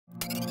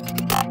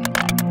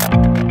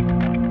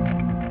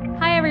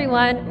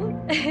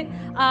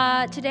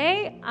everyone.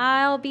 Today,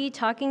 I'll be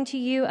talking to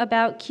you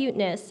about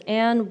cuteness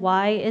and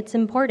why it's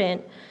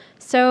important.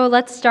 So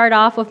let's start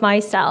off with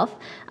myself.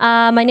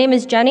 My name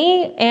is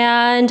Jenny,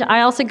 and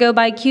I also go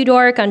by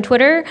QDork on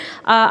Twitter.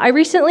 I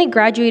recently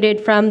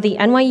graduated from the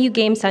NYU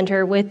Game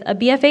Center with a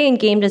BFA in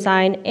game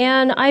design,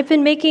 and I've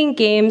been making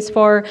games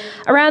for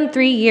around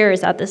 3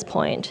 years at this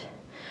point.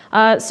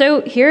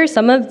 So here are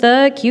some of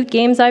the cute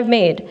games I've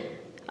made.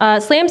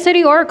 Slam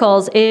City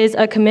Oracles is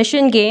a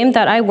commissioned game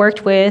that I worked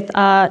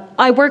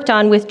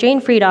on with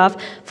Jane Friedoff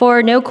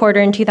for No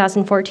Quarter in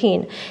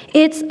 2014.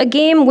 It's a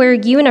game where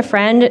you and a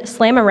friend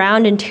slam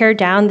around and tear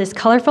down this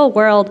colorful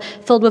world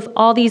filled with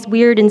all these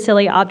weird and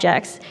silly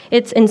objects.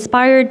 It's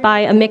inspired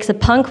by a mix of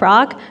punk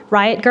rock,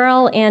 Riot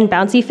Girl, and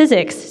bouncy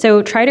physics,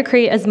 so try to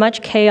create as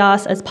much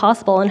chaos as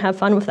possible and have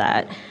fun with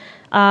that.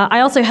 I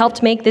also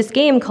helped make this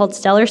game called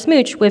Stellar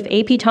Smooch with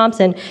AP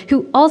Thompson,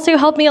 who also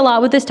helped me a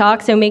lot with this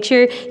talk, so make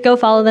sure go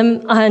follow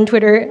them on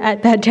Twitter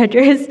at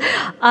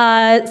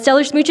BadTetras.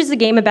 Stellar Smooch is a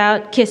game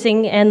about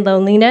kissing and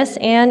loneliness,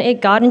 and it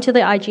got into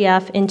the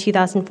IGF in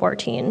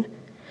 2014.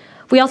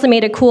 We also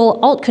made a cool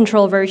alt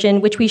control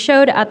version, which we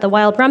showed at the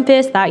Wild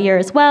Rumpus that year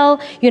as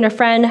well. You and a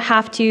friend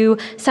have to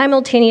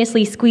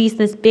simultaneously squeeze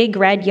this big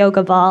red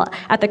yoga ball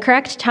at the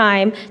correct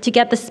time to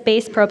get the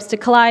space probes to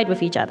collide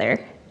with each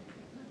other.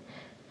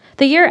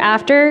 The year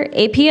after,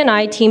 AP and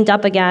I teamed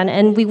up again,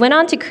 and we went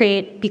on to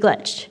create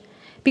Beglitched.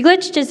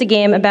 Beglitched is a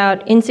game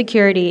about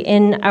insecurity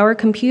in our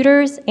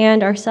computers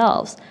and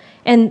ourselves.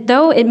 And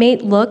though it may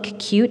look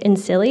cute and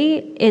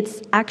silly,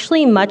 it's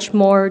actually much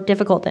more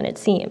difficult than it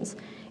seems.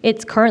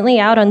 It's currently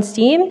out on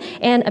Steam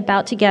and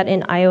about to get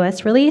an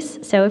iOS release,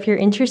 so if you're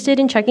interested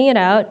in checking it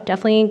out,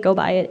 definitely go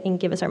buy it and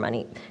give us our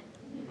money.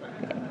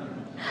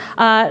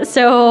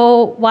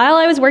 So while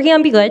I was working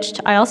on Beglitched,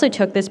 I also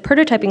took this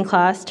prototyping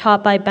class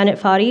taught by Bennett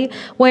Foddy,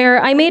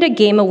 where I made a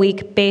game a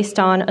week based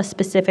on a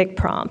specific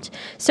prompt.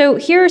 So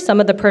here are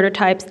some of the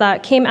prototypes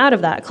that came out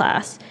of that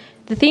class.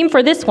 The theme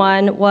for this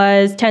one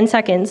was 10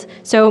 seconds.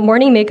 So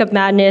Morning Makeup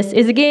Madness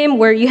is a game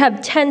where you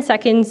have 10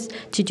 seconds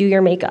to do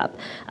your makeup.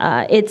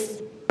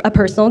 It's a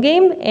personal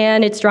game,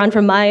 and it's drawn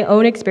from my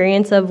own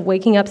experience of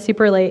waking up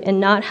super late and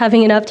not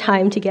having enough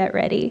time to get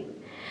ready.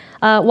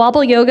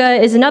 Wobble Yoga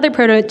is another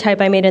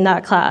prototype I made in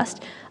that class.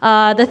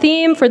 The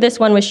theme for this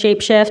one was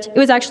Shapeshift. It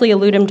was actually a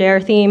Ludum Dare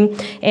theme,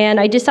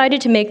 and I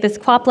decided to make this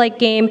quap-like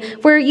game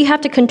where you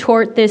have to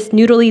contort this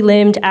noodly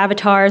limbed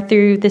avatar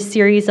through this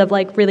series of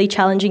really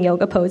challenging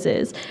yoga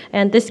poses.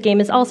 And this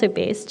game is also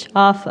based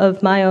off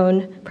of my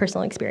own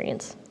personal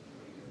experience.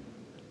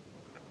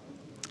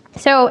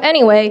 So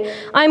anyway,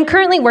 I'm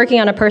currently working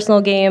on a personal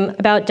game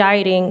about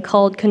dieting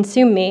called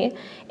Consume Me,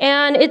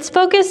 and it's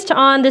focused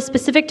on this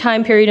specific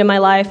time period in my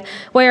life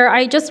where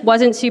I just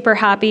wasn't super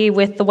happy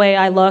with the way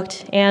I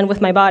looked and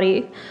with my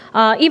body.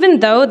 Even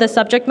though the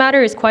subject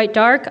matter is quite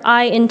dark,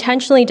 I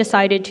intentionally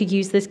decided to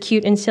use this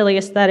cute and silly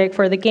aesthetic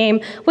for the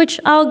game, which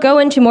I'll go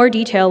into more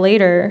detail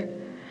later.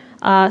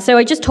 So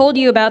I just told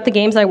you about the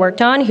games I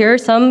worked on. Here are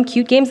some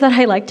cute games that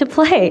I like to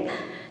play.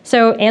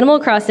 So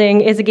Animal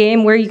Crossing is a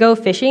game where you go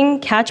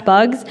fishing, catch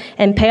bugs,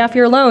 and pay off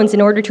your loans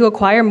in order to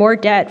acquire more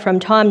debt from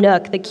Tom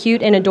Nook, the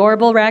cute and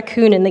adorable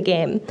raccoon in the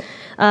game.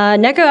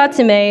 Neko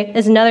Atsume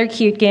is another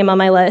cute game on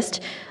my list.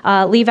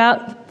 Leave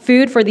out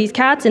food for these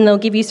cats and they'll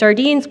give you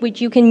sardines, which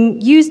you can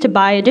use to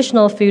buy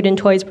additional food and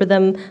toys for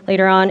them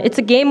later on. It's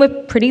a game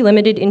with pretty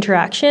limited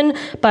interaction,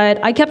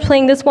 but I kept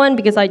playing this one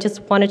because I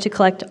just wanted to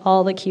collect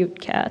all the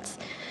cute cats.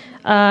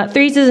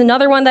 Threes is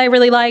another one that I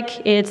really like.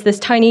 It's this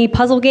tiny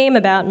puzzle game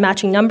about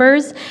matching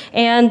numbers,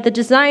 and the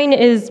design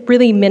is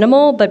really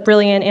minimal but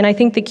brilliant, and I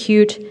think the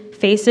cute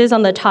faces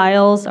on the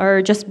tiles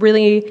are just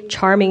really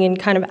charming and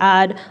kind of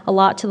add a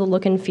lot to the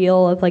look and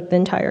feel of the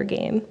entire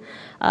game.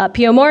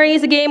 Piyomori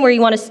is a game where you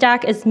want to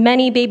stack as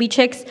many baby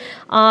chicks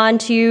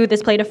onto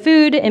this plate of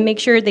food and make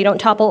sure they don't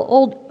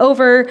topple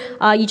over.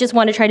 You just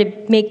want to try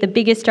to make the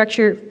biggest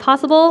structure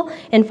possible.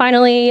 And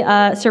finally,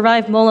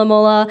 Survive Mola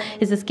Mola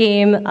is this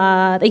game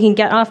that you can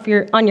get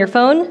on your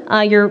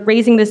phone. You're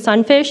raising this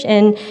sunfish,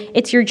 and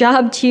it's your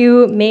job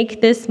to make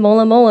this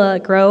Mola Mola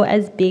grow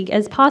as big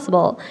as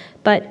possible.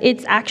 But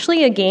it's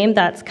actually a game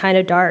that's kind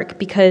of dark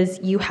because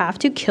you have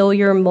to kill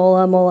your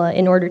Mola Mola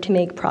in order to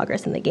make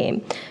progress in the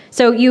game.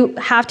 So you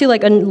have to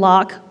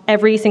unlock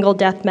every single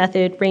death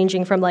method,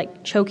 ranging from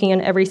choking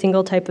on every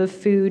single type of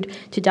food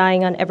to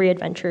dying on every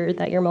adventure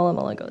that your Mola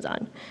Mola goes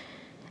on.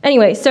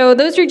 Anyway, so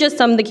those are just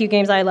some of the cute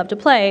games I love to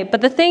play.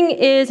 But the thing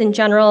is, in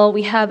general,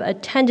 we have a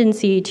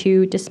tendency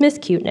to dismiss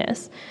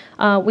cuteness.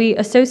 We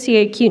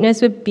associate cuteness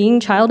with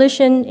being childish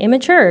and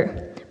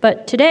immature.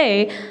 But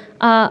today,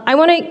 I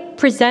want to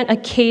present a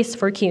case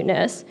for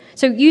cuteness.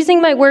 So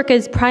using my work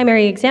as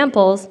primary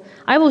examples,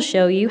 I will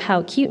show you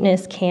how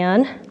cuteness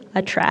can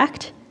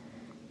attract,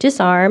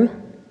 disarm,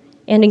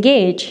 and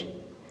engage.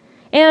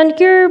 And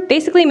you're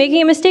basically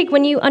making a mistake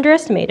when you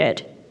underestimate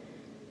it.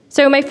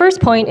 So my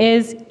first point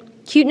is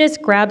cuteness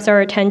grabs our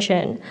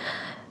attention.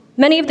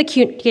 Many of the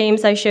cute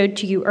games I showed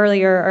to you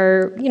earlier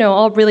are,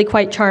 all really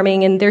quite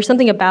charming, and there's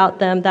something about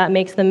them that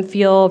makes them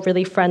feel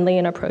really friendly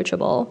and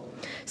approachable.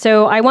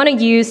 So I want to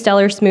use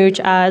Stellar Smooch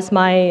as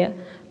my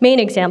main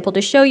example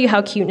to show you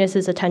how cuteness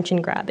is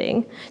attention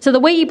grabbing. So the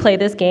way you play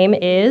this game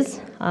is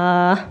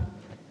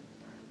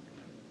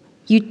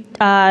you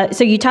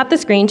tap the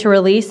screen to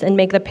release and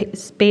make the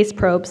space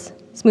probes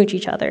smooch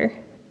each other.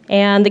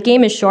 And the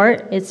game is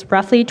short. It's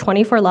roughly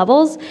 24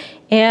 levels.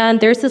 And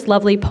there's this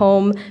lovely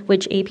poem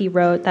which AP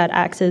wrote that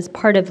acts as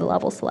part of the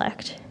level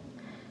select.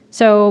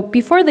 So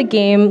before the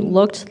game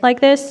looked like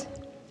this,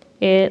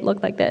 it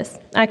looked like this.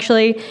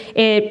 Actually,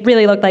 it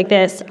really looked like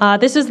this.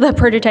 This is the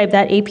prototype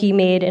that AP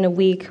made in a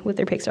week with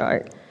their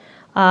Pixar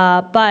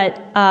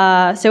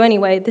art. So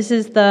anyway, this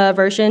is the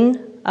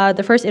version,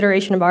 the first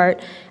iteration of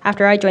art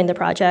after I joined the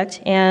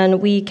project.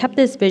 And we kept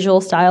this visual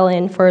style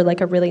in for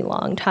like a really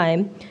long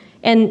time.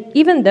 And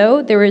even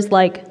though there was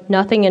like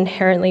nothing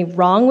inherently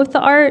wrong with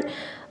the art,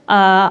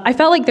 I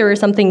felt like there was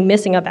something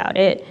missing about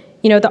it.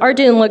 The art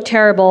didn't look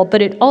terrible,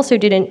 but it also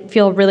didn't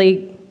feel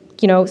really,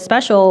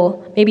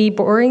 special. Maybe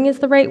boring is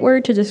the right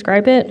word to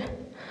describe it.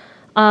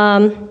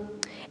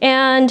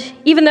 And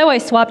even though I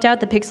swapped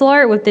out the pixel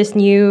art with this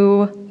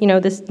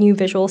new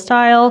visual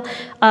style,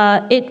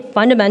 it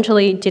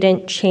fundamentally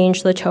didn't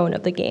change the tone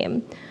of the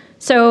game.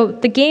 So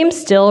the game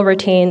still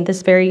retained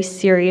this very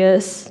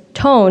serious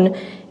tone.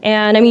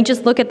 And I mean,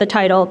 just look at the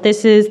title.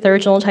 This is the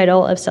original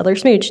title of Stellar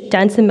Smooch.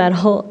 Dense and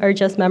metal are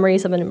just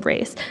memories of an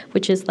embrace,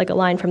 which is like a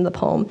line from the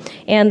poem.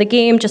 And the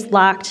game just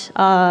lacked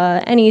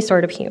any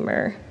sort of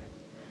humor.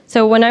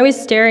 So when I was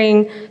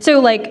staring,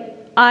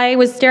 I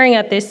was staring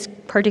at this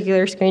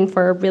particular screen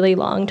for a really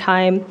long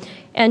time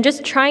and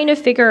just trying to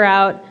figure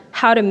out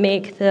how to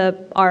make the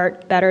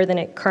art better than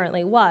it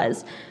currently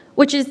was,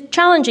 which is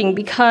challenging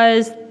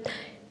because,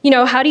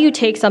 how do you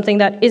take something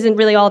that isn't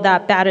really all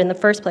that bad in the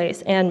first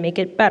place and make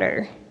it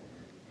better?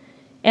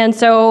 And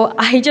so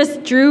I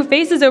just drew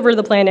faces over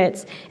the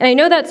planets. And I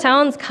know that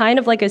sounds kind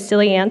of like a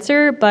silly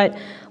answer, but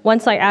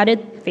once I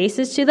added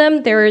faces to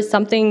them, there was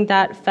something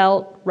that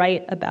felt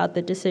right about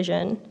the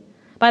decision.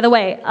 By the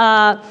way,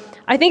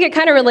 I think it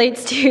kind of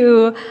relates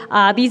to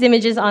these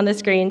images on the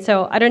screen.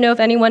 So I don't know if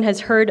anyone has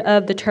heard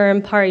of the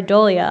term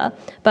pareidolia,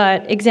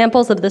 but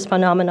examples of this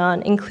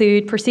phenomenon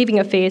include perceiving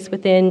a face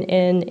within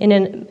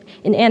an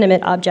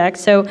inanimate object.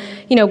 So,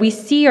 we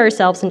see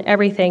ourselves in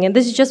everything, and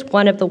this is just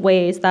one of the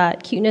ways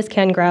that cuteness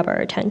can grab our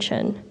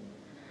attention.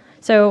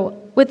 So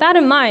with that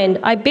in mind,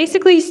 I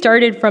basically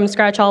started from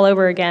scratch all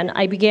over again.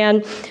 I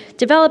began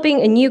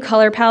developing a new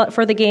color palette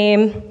for the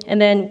game,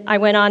 and then I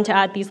went on to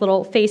add these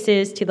little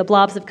faces to the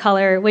blobs of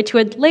color, which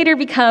would later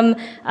become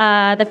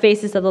the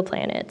faces of the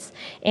planets.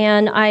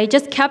 And I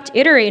just kept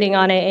iterating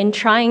on it and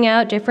trying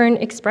out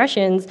different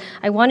expressions.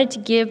 I wanted to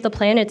give the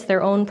planets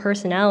their own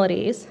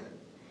personalities.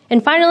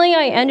 And finally,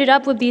 I ended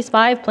up with these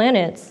 5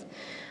 planets.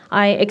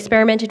 I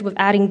experimented with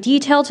adding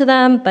detail to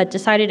them, but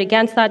decided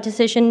against that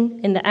decision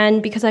in the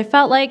end because I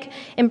felt like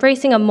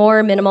embracing a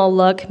more minimal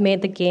look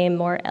made the game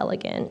more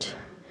elegant.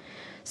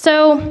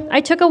 So I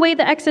took away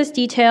the excess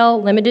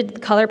detail, limited the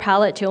color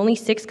palette to only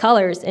 6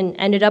 colors, and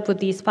ended up with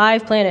these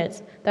 5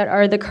 planets that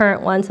are the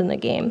current ones in the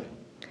game.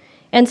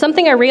 And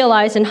something I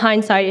realized in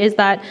hindsight is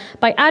that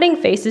by adding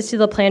faces to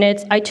the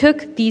planets, I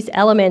took these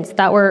elements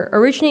that were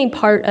originally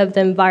part of the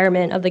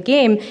environment of the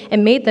game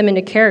and made them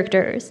into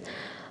characters.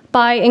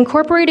 By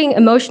incorporating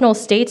emotional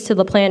states to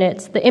the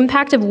planets, the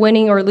impact of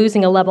winning or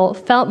losing a level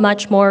felt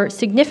much more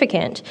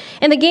significant,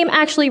 and the game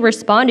actually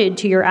responded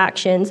to your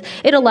actions.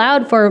 It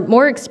allowed for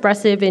more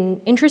expressive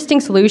and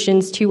interesting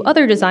solutions to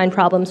other design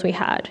problems we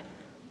had.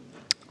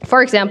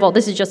 For example,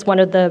 this is just one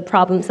of the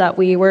problems that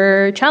we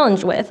were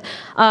challenged with.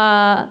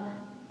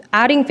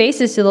 Adding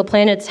faces to the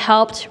planets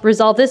helped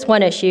resolve this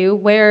one issue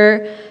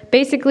where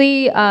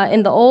basically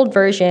in the old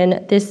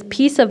version, this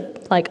piece of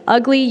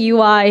ugly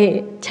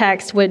UI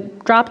text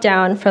would drop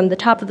down from the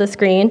top of the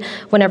screen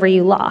whenever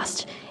you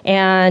lost.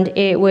 And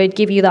it would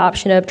give you the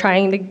option of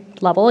trying the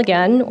level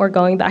again or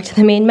going back to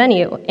the main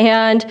menu.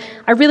 And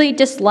I really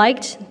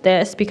disliked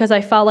this because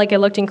I felt like it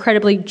looked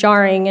incredibly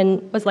jarring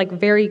and was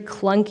very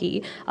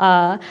clunky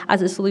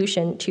as a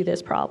solution to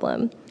this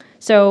problem.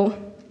 So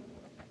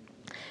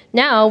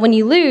now, when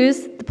you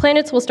lose, the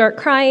planets will start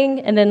crying,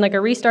 and then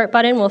a restart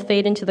button will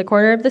fade into the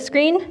corner of the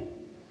screen.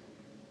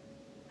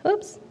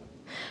 Oops.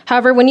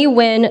 However, when you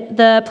win,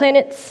 the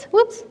planets,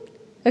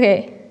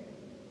 okay.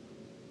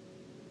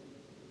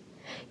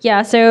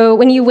 Yeah, so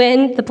when you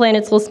win, the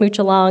planets will smooch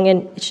along,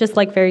 and it's just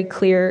very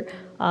clear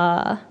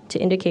to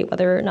indicate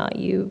whether or not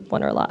you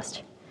won or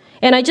lost.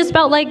 And I just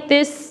felt like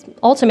this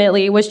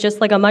ultimately was just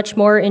a much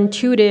more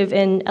intuitive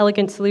and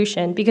elegant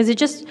solution because it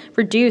just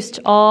reduced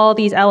all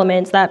these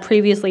elements that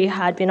previously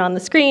had been on the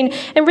screen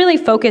and really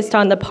focused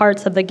on the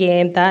parts of the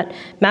game that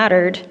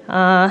mattered.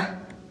 So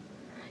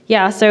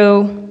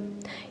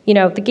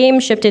the game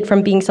shifted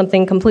from being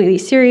something completely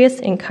serious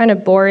and kind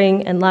of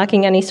boring and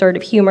lacking any sort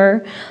of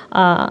humor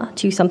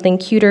to something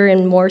cuter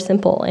and more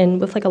simple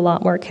and with a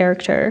lot more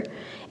character.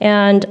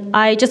 And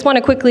I just want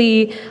to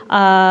quickly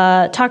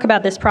talk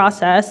about this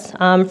process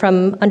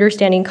from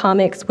Understanding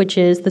Comics, which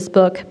is this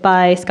book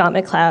by Scott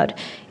McCloud.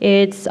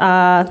 It's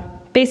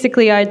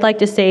basically, I'd like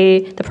to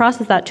say the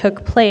process that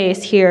took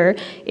place here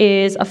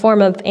is a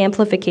form of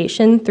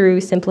amplification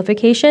through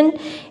simplification.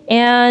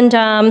 And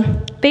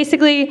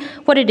basically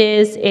what it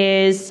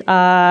is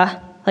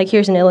like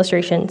here's an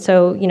illustration.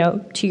 So,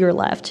 to your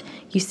left,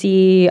 you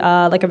see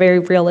like a very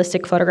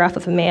realistic photograph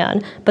of a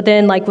man. But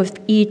then like with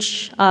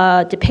each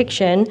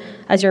depiction,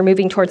 as you're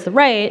moving towards the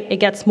right,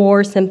 it gets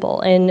more simple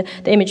and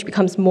the image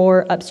becomes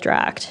more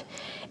abstract.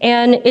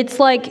 And it's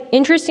like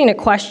interesting to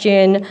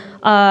question,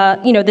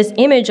 this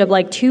image of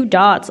like two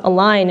dots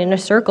aligned in a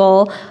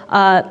circle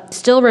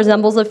still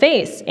resembles a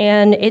face.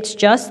 And it's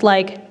just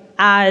like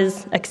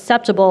as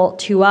acceptable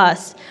to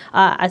us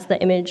as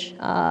the image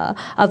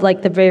of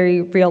like the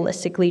very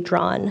realistically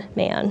drawn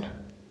man.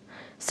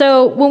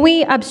 So when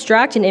we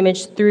abstract an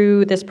image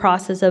through this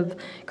process of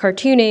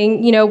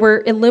cartooning,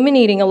 we're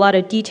illuminating a lot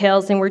of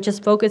details and we're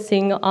just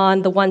focusing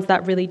on the ones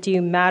that really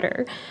do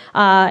matter.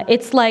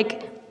 It's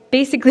like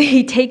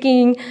basically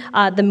taking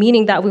the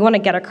meaning that we want to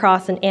get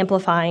across and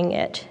amplifying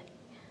it.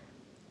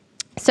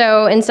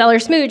 So in Stellar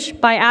Smooch,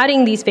 by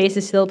adding these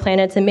faces to the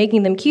planets and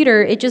making them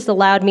cuter, it just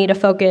allowed me to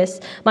focus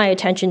my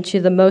attention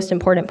to the most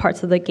important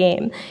parts of the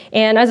game.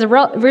 And as a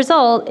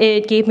result,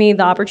 it gave me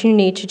the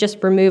opportunity to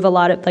just remove a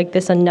lot of like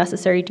this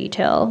unnecessary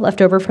detail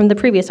left over from the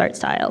previous art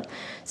style.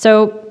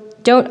 So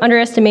don't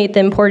underestimate the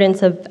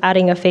importance of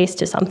adding a face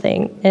to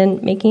something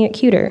and making it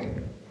cuter.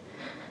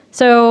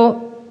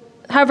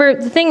 However,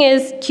 the thing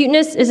is,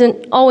 cuteness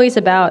isn't always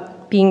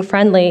about being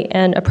friendly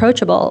and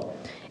approachable.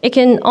 It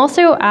can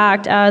also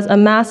act as a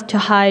mask to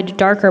hide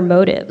darker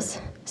motives.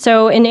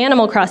 So in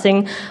Animal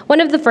Crossing, one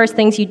of the first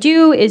things you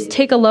do is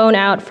take a loan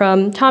out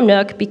from Tom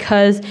Nook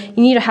because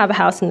you need to have a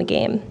house in the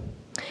game.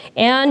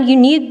 And you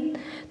need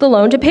the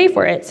loan to pay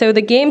for it. So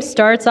the game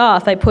starts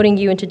off by putting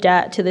you into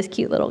debt to this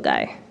cute little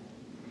guy.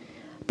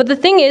 But the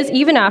thing is,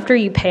 even after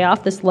you pay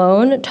off this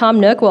loan,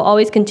 Tom Nook will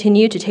always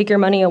continue to take your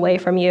money away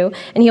from you,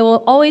 and he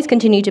will always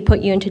continue to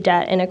put you into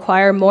debt and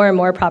acquire more and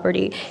more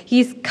property.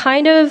 He's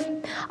kind of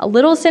a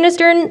little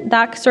sinister in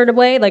that sort of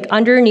way, like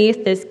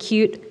underneath this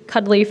cute,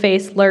 cuddly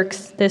face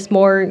lurks this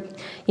more,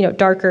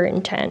 darker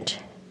intent.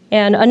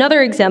 And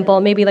another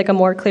example, maybe like a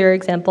more clear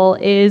example,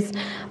 is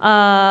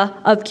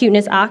of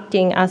cuteness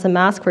acting as a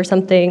mask for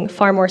something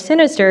far more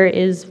sinister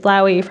is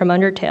Flowey from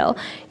Undertale.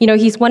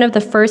 He's one of the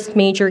first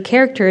major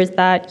characters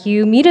that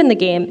you meet in the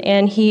game,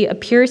 and he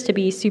appears to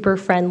be super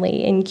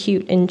friendly and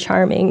cute and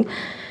charming.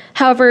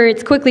 However,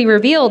 it's quickly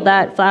revealed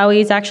that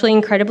Flowey is actually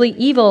incredibly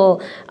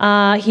evil.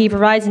 He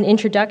provides an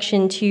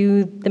introduction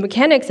to the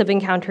mechanics of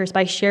encounters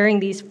by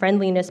sharing these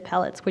friendliness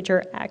pellets, which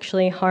are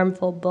actually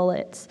harmful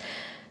bullets.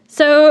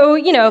 So,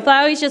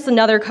 Flowey's just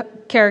another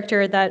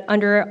character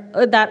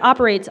that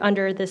operates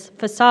under this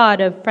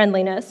facade of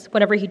friendliness.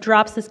 Whenever he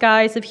drops the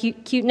skies of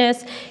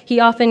cuteness,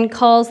 he often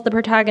calls the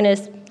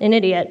protagonist an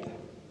idiot.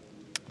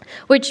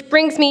 Which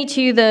brings me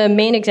to the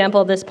main example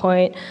of this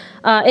point.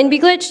 In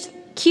Beglitched,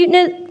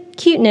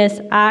 cuteness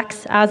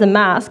acts as a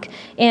mask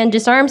and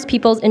disarms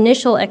people's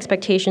initial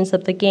expectations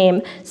of the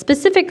game,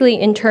 specifically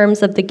in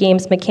terms of the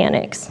game's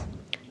mechanics.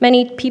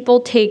 Many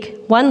people take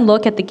one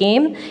look at the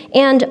game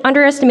and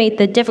underestimate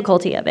the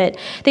difficulty of it.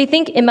 They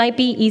think it might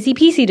be easy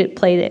peasy to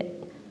play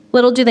it.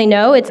 Little do they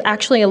know, it's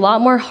actually a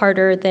lot more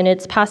harder than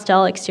its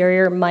pastel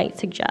exterior might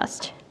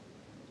suggest.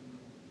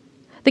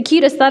 The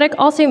cute aesthetic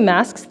also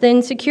masks the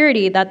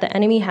insecurity that the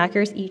enemy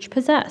hackers each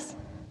possess.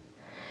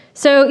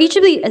 So each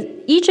of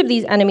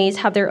these enemies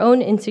have their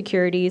own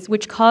insecurities,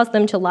 which cause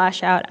them to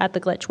lash out at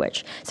the Glitch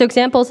Witch. So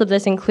examples of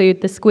this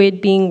include the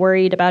squid being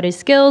worried about his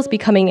skills,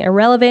 becoming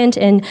irrelevant,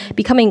 and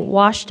becoming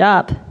washed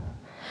up.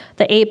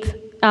 The ape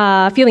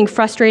feeling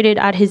frustrated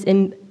at his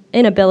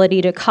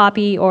inability to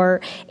copy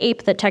or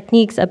ape the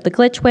techniques of the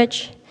Glitch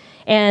Witch.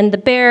 And the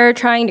bear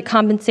trying to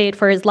compensate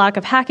for his lack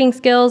of hacking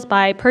skills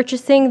by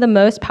purchasing the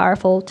most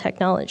powerful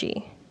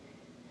technology.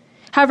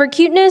 However,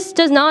 cuteness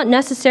does not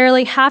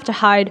necessarily have to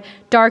hide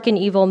dark and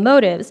evil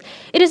motives.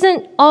 It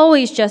isn't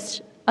always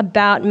just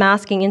about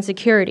masking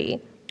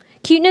insecurity.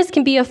 Cuteness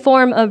can be a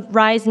form of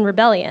rise and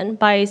rebellion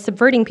by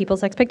subverting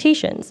people's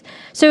expectations.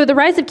 So the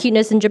rise of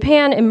cuteness in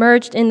Japan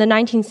emerged in the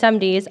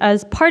 1970s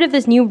as part of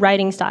this new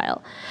writing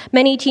style.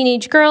 Many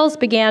teenage girls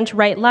began to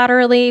write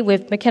laterally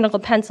with mechanical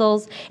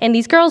pencils, and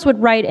these girls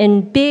would write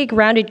in big,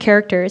 rounded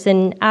characters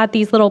and add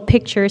these little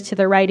pictures to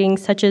their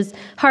writings, such as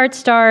heart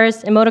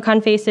stars,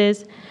 emoticon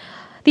faces.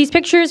 These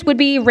pictures would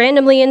be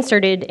randomly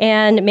inserted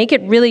and make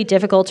it really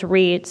difficult to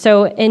read.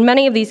 So in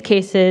many of these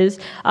cases,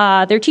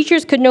 their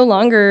teachers could no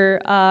longer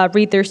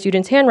read their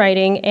students'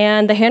 handwriting,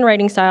 and the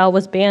handwriting style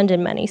was banned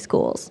in many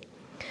schools.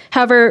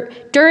 However,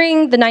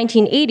 during the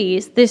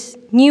 1980s, this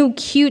new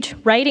cute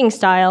writing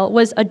style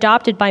was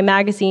adopted by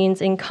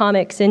magazines and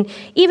comics and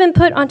even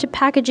put onto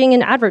packaging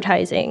and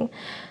advertising.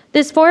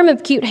 This form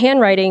of cute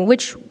handwriting,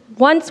 which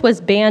once was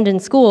banned in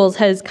schools,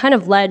 has kind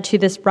of led to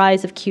this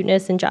rise of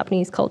cuteness in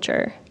Japanese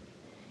culture.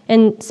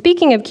 And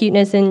speaking of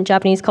cuteness in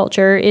Japanese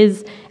culture,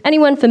 is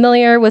anyone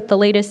familiar with the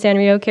latest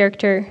Sanrio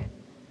character?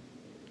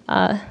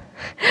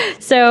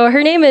 So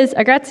her name is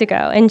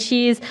Agretsuko, and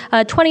she's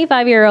a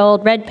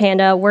 25-year-old red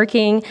panda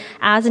working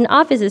as an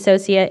office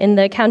associate in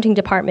the accounting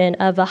department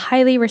of a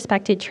highly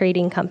respected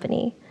trading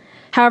company.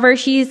 However,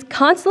 she's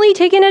constantly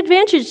taken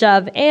advantage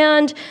of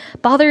and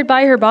bothered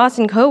by her boss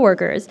and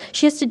coworkers.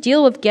 She has to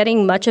deal with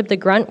getting much of the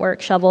grunt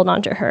work shoveled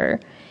onto her.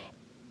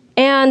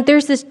 And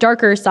there's this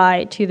darker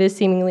side to this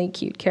seemingly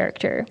cute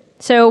character.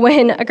 So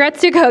when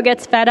Agretsuko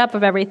gets fed up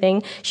of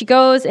everything, she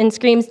goes and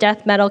screams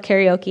death metal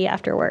karaoke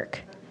after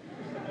work.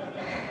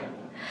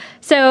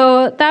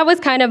 So that was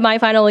kind of my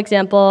final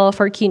example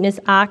for cuteness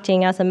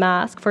acting as a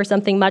mask for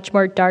something much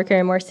more darker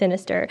and more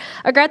sinister.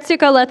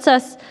 Agretsuko lets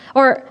us,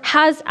 or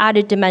has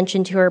added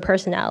dimension to her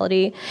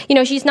personality. You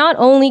know, she's not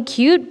only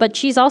cute, but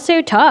she's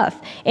also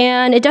tough.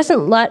 And it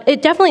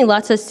definitely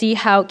lets us see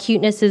how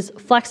cuteness is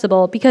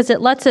flexible, because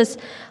it lets us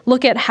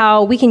look at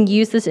how we can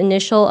use this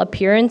initial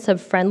appearance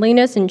of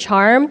friendliness and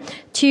charm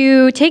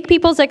to take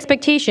people's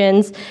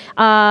expectations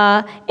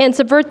and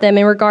subvert them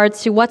in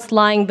regards to what's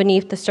lying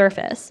beneath the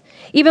surface.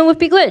 Even with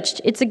Beglitched,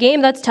 it's a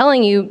game that's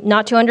telling you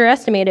not to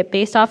underestimate it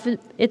based off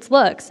its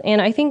looks,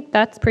 and I think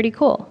that's pretty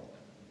cool.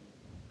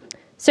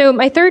 So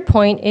my third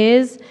point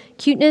is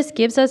cuteness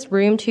gives us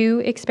room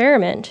to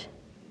experiment.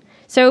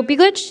 So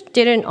Beglitched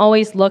didn't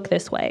always look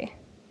this way.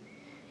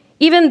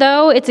 Even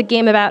though it's a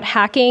game about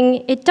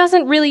hacking, it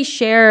doesn't really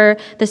share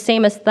the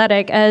same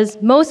aesthetic as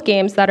most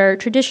games that are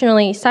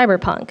traditionally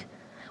cyberpunk.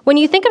 When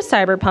you think of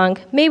cyberpunk,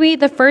 maybe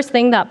the first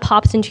thing that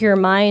pops into your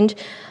mind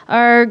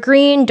are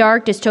green,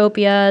 dark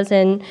dystopias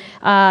and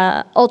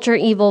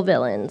ultra-evil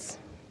villains,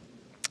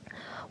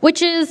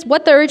 which is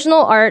what the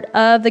original art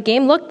of the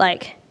game looked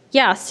like.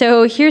 Yeah,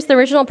 so here's the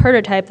original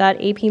prototype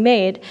that AP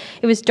made.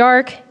 It was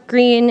dark,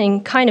 green,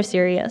 and kind of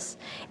serious.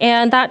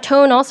 And that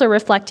tone also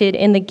reflected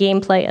in the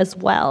gameplay as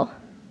well.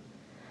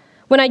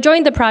 When I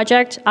joined the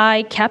project,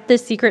 I kept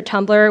this secret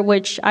Tumblr,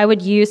 which I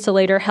would use to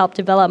later help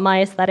develop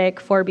my aesthetic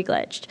for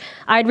Beglitched.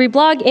 I'd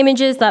reblog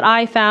images that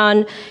I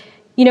found,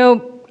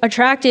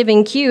 attractive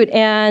and cute,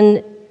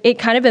 and it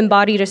kind of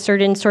embodied a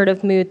certain sort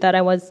of mood that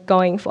I was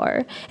going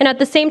for. And at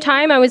the same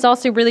time, I was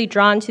also really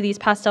drawn to these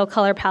pastel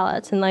color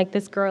palettes and like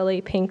this girly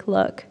pink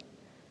look.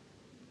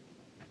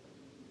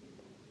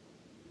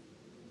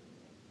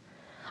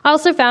 I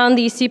also found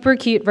these super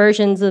cute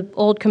versions of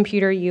old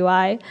computer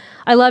UI.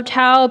 I loved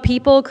how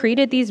people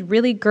created these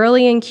really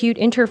girly and cute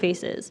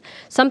interfaces.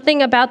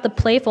 Something about the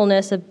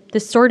playfulness of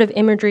this sort of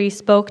imagery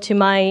spoke to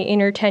my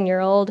inner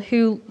 10-year-old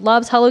who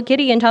loves Hello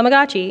Kitty and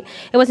Tamagotchi.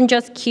 It wasn't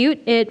just cute,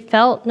 it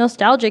felt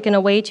nostalgic in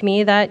a way to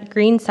me that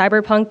green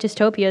cyberpunk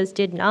dystopias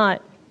did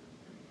not.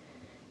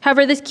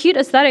 However, this cute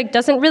aesthetic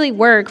doesn't really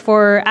work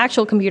for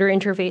actual computer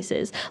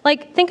interfaces.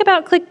 Like, think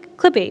about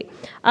Clippy.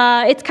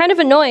 It's kind of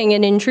annoying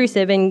and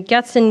intrusive and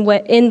gets in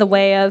the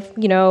way of,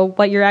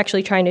 what you're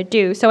actually trying to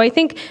do. So I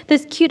think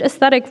this cute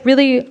aesthetic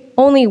really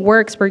only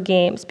works for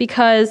games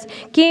because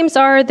games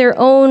are their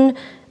own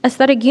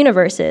aesthetic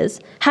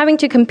universes. Having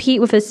to compete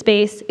with a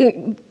space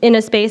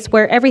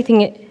where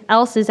everything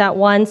else is at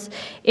once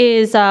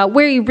is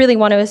where you really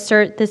want to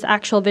assert this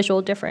actual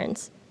visual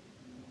difference.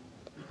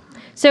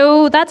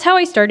 So that's how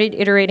I started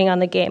iterating on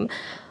the game.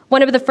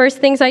 One of the first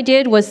things I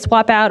did was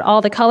swap out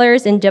all the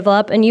colors and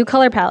develop a new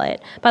color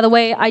palette. By the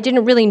way, I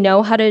didn't really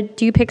know how to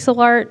do pixel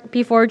art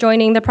before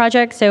joining the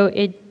project, so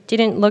it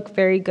didn't look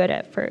very good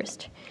at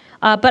first.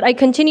 But I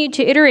continued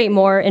to iterate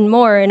more and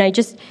more, and I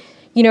just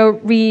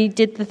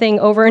redid the thing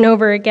over and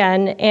over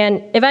again.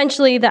 And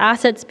eventually the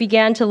assets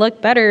began to look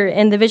better,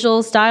 and the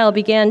visual style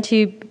began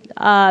to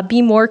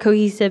be more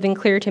cohesive and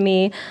clear to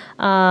me.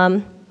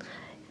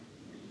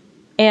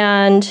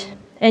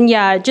 And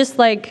yeah, just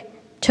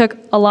took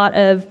a lot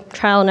of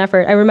trial and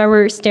effort. I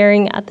remember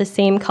staring at the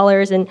same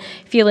colors and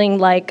feeling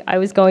like I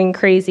was going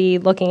crazy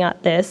looking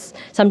at this.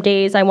 Some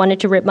days I wanted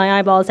to rip my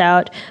eyeballs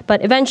out,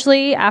 but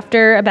eventually,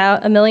 after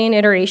about 1 million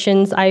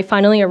iterations, I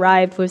finally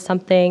arrived with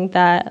something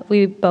that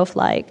we both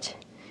liked.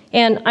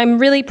 And I'm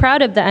really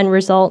proud of the end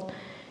result.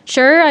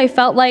 Sure, I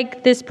felt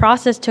like this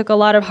process took a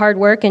lot of hard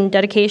work and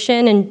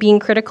dedication and being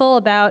critical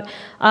about,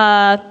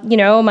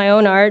 my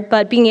own art,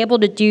 but being able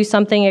to do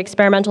something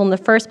experimental in the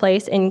first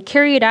place and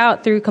carry it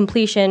out through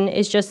completion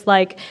is just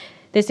like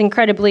this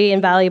incredibly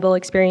invaluable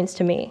experience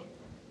to me.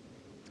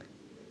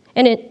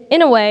 And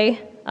in a way,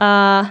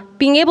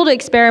 being able to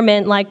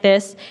experiment like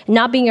this, and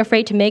not being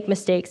afraid to make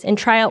mistakes and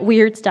try out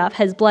weird stuff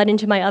has bled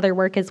into my other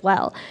work as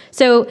well.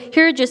 So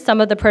here are just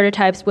some of the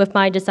prototypes with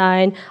my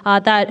design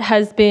that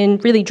has been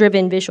really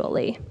driven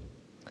visually.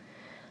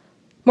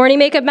 Morning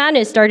Makeup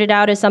Madness started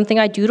out as something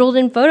I doodled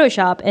in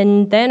Photoshop,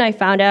 and then I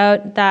found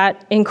out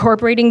that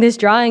incorporating this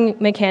drawing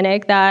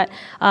mechanic that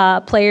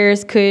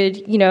players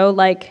could,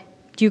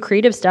 do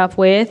creative stuff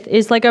with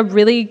is like a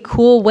really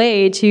cool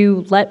way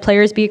to let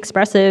players be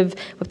expressive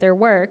with their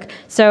work.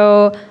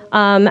 So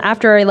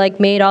after I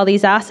made all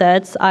these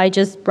assets, I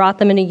just brought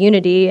them into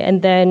Unity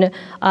and then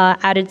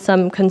added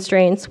some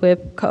constraints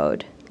with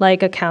code,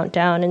 like a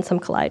countdown and some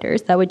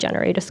colliders that would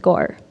generate a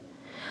score.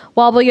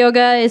 Wobble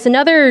yoga is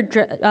another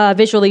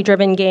visually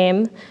driven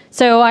game.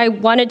 So I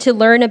wanted to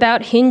learn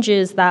about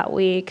hinges that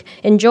week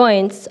and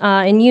joints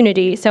in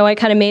Unity. So I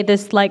kind of made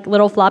this like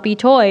little floppy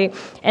toy,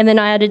 and then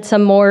I added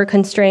some more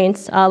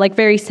constraints, like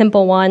very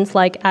simple ones,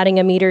 like adding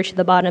a meter to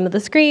the bottom of the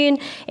screen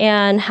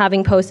and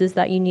having poses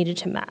that you needed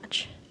to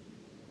match.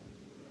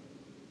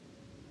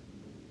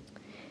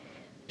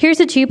 Here's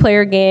a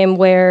 2-player game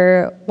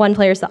where one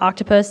player is the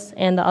octopus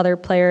and the other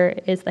player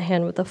is the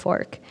hand with the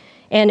fork.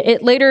 And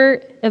it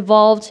later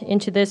evolved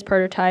into this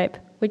prototype,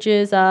 which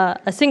is a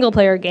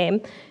single-player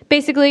game.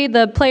 Basically,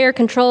 the player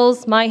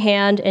controls my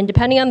hand, and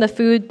depending on the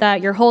food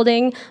that you're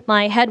holding,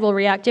 my head will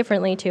react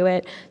differently to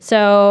it.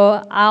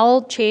 So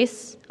I'll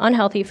chase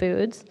unhealthy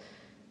foods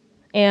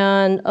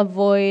and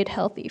avoid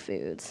healthy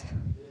foods.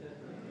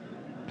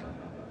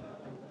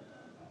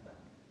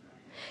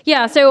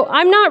 Yeah, so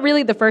I'm not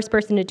really the first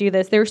person to do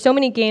this. There are so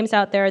many games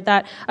out there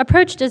that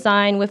approach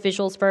design with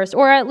visuals first,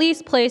 or at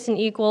least place an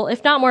equal,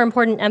 if not more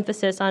important,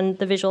 emphasis on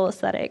the visual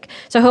aesthetic.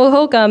 So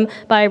Hohokam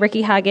by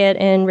Ricky Haggett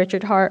and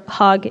Richard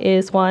Hogg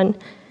is one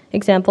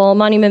example.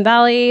 Monument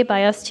Valley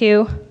by us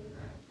two.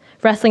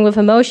 Wrestling with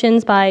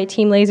Emotions by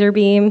Team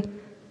Laserbeam.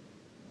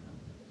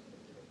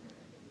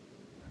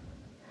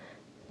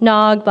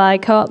 Nog by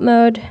Co-op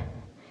Mode.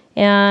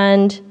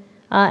 And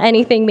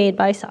Anything made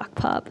by Sock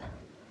Pop.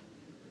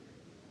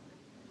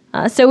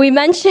 So we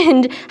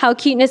mentioned how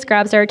cuteness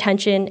grabs our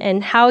attention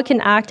and how it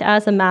can act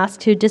as a mask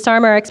to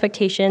disarm our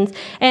expectations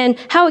and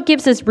how it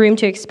gives us room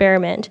to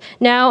experiment.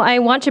 Now I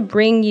want to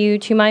bring you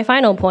to my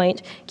final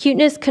point.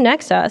 Cuteness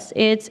connects us.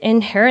 It's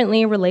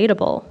inherently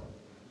relatable.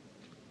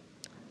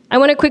 I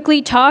want to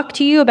quickly talk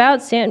to you about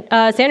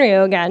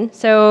Sanrio again.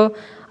 So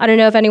I don't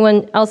know if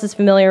anyone else is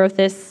familiar with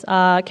this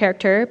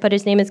character, but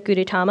his name is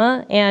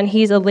Gudetama, and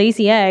he's a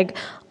lazy egg,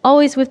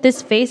 always with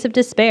this face of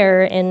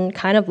despair and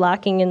kind of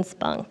lacking in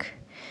spunk.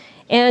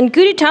 And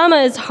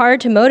Gudetama is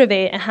hard to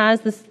motivate and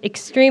has this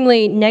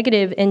extremely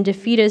negative and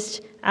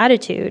defeatist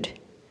attitude.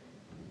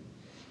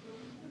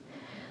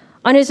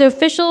 On his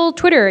official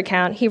Twitter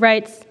account, he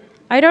writes,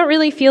 "I don't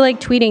really feel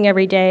like tweeting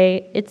every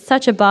day. It's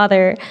such a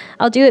bother.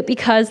 I'll do it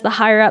because the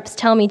higher-ups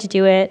tell me to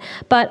do it,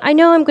 but I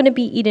know I'm going to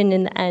be eaten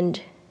in the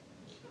end."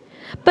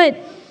 But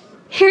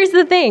here's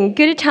the thing,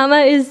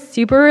 Gudetama is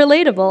super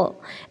relatable.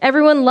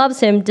 Everyone loves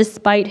him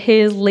despite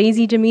his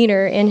lazy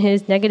demeanor and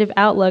his negative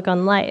outlook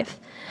on life.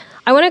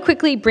 I want to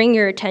quickly bring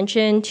your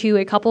attention to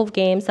a couple of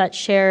games that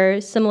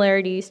share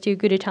similarities to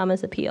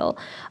Gudetama's appeal.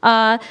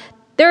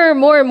 There are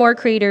more and more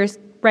creators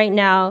right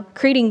now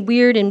creating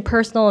weird and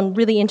personal and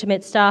really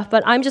intimate stuff,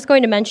 but I'm just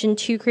going to mention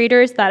 2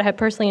 creators that have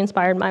personally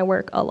inspired my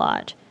work a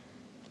lot.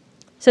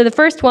 So the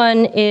first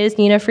one is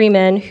Nina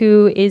Freeman,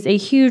 who is a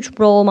huge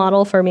role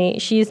model for me.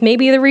 She's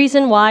maybe the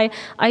reason why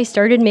I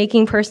started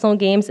making personal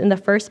games in the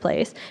first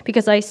place,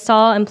 because I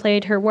saw and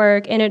played her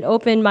work, and it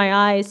opened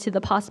my eyes to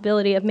the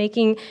possibility of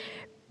making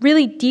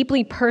really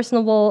deeply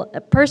personal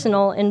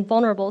and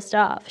vulnerable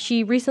stuff.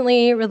 She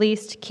recently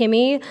released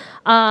Kimmy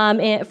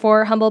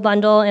for Humble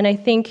Bundle, and I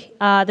think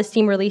the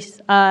Steam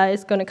release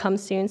is going to come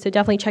soon, so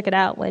definitely check it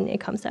out when it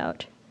comes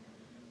out.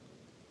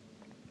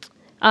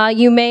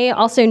 You may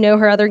also know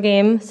her other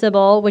game,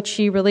 Sybil, which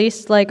she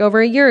released like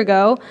over a year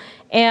ago.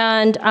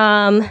 And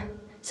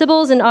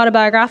Sybil is an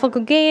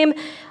autobiographical game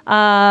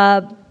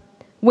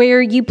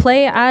where you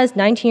play as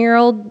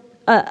 19-year-old.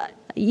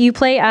 You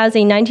play as a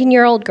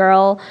 19-year-old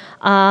girl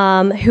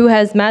who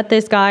has met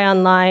this guy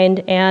online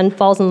and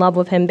falls in love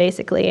with him,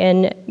 basically.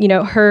 And you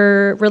know,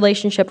 her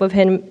relationship with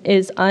him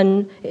is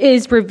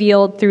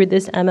revealed through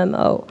this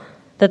MMO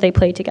that they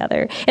play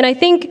together. And I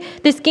think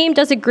this game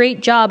does a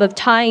great job of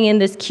tying in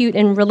this cute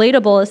and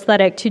relatable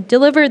aesthetic to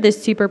deliver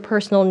this super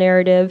personal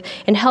narrative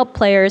and help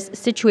players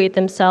situate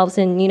themselves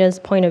in Nina's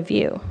point of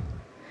view.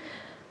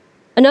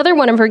 Another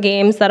one of her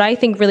games that I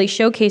think really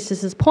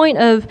showcases this point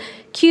of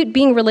cute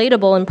being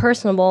relatable and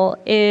personable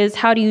is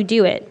How Do You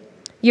Do It?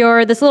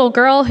 You're this little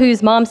girl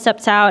whose mom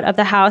steps out of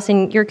the house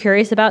and you're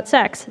curious about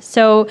sex.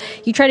 So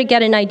you try to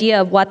get an idea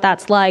of what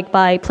that's like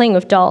by playing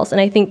with dolls. And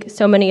I think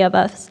so many of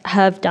us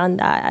have done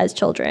that as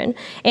children.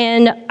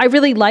 And I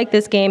really like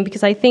this game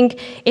because I think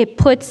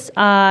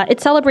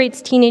it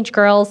celebrates teenage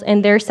girls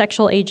and their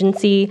sexual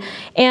agency.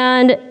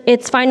 And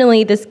it's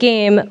finally this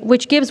game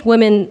which gives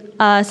women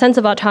a sense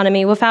of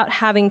autonomy without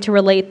having to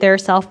relate their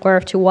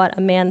self-worth to what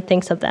a man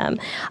thinks of them.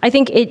 I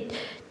think it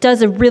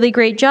does a really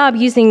great job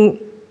using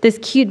this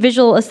cute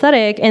visual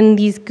aesthetic and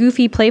these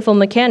goofy, playful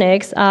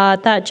mechanics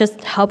that just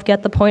help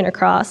get the point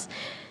across.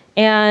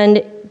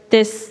 And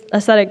this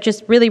aesthetic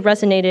just really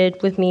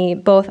resonated with me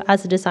both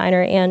as a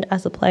designer and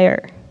as a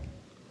player.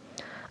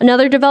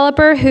 Another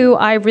developer who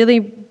I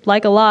really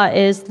like a lot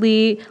is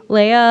Leah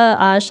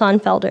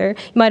Schonfelder.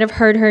 You might have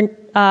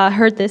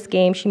heard this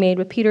game she made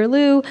with Peter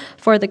Liu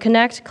for the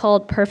Kinect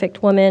called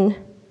Perfect Woman.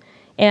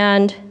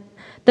 And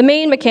the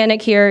main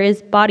mechanic here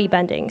is body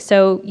bending.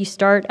 So you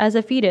start as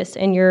a fetus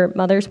in your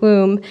mother's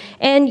womb,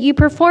 and you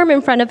perform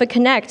in front of a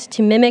Kinect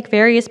to mimic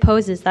various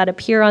poses that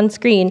appear on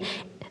screen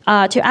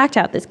to act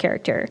out this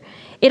character.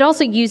 It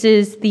also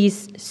uses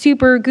these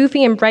super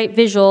goofy and bright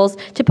visuals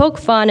to poke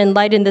fun and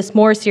lighten this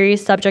more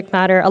serious subject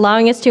matter,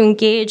 allowing us to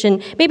engage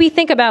and maybe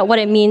think about what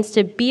it means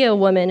to be a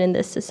woman in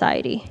this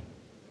society.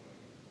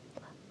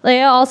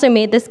 Leia also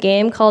made this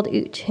game called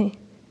Oot.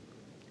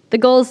 The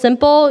goal is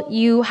simple.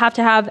 You have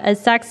to have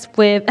sex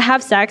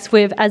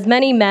with as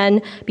many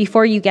men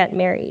before you get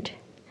married.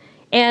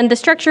 And the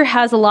structure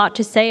has a lot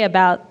to say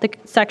about the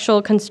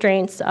sexual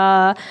constraints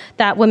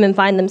that women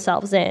find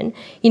themselves in.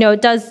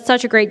 It does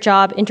such a great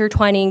job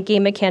intertwining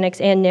game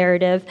mechanics and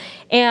narrative.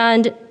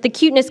 And the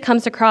cuteness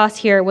comes across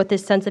here with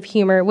this sense of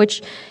humor,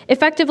 which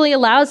effectively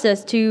allows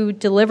us to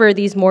deliver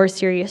these more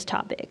serious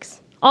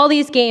topics. All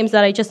these games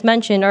that I just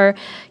mentioned are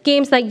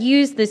games that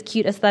use this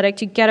cute aesthetic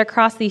to get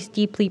across these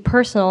deeply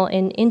personal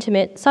and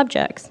intimate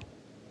subjects.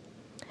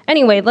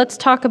 Anyway, let's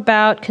talk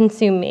about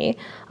Consume Me.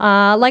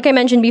 Like I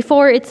mentioned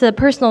before, it's a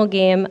personal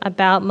game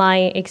about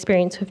my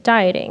experience with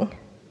dieting.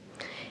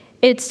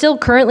 It's still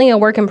currently a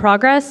work in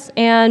progress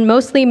and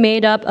mostly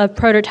made up of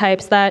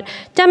prototypes that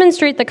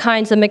demonstrate the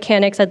kinds of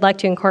mechanics I'd like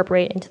to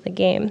incorporate into the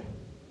game.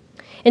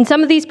 In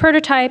some of these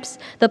prototypes,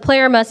 the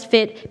player must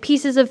fit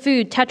pieces of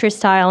food Tetris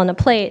style on a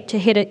plate to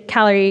hit a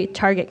calorie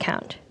target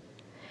count,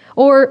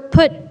 or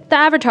put the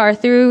avatar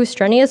through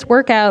strenuous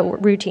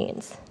workout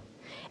routines,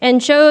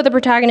 and show the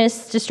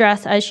protagonist's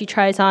distress as she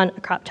tries on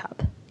a crop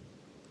top.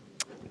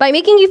 By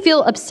making you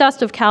feel obsessed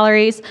with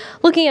calories,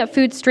 looking at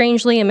food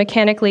strangely and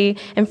mechanically,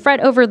 and fret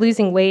over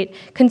losing weight,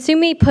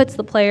 Consume Me puts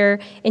the player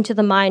into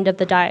the mind of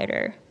the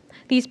dieter.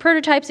 These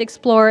prototypes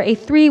explore a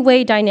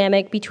three-way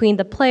dynamic between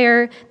the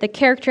player, the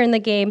character in the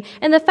game,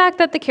 and the fact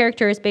that the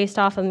character is based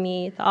off of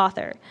me, the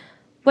author.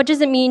 What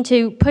does it mean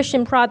to push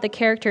and prod the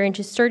character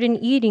into certain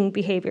eating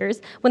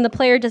behaviors when the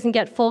player doesn't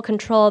get full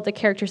control of the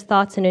character's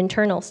thoughts and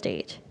internal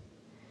state?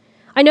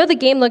 I know the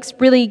game looks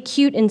really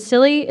cute and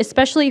silly,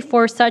 especially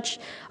for such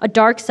a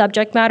dark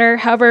subject matter.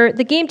 However,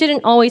 the game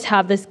didn't always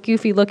have this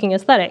goofy-looking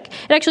aesthetic.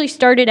 It actually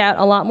started out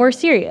a lot more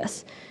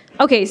serious.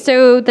 Okay,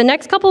 so the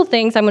next couple of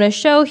things I'm going to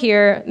show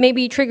here may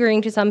be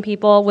triggering to some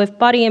people with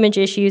body image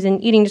issues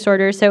and eating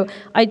disorders, so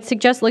I'd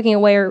suggest looking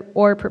away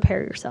or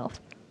prepare yourself.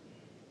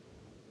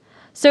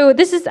 So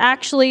this is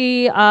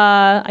actually,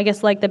 I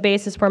guess, like the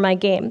basis for my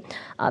game.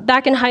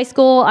 Back in high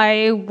school,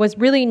 I was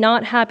really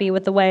not happy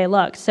with the way I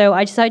looked, so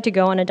I decided to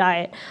go on a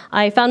diet.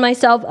 I found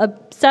myself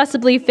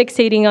obsessively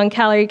fixating on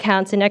calorie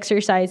counts and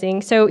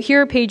exercising, so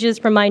here are pages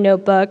from my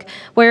notebook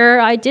where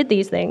I did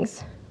these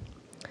things.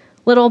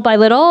 Little by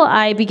little,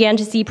 I began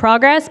to see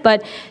progress,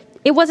 but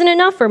it wasn't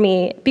enough for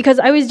me because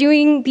I was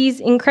doing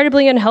these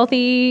incredibly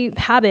unhealthy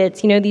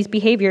habits, these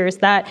behaviors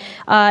that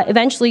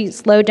eventually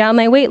slowed down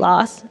my weight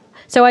loss.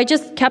 So I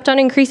just kept on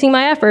increasing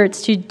my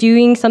efforts to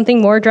doing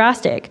something more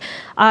drastic.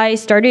 I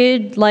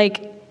started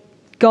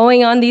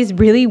going on these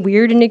really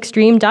weird and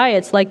extreme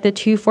diets, like the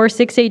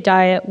 2-4-6-8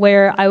 diet,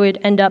 where I would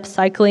end up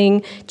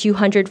cycling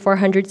 200,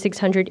 400,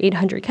 600,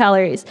 800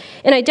 calories.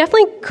 And I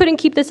definitely couldn't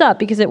keep this up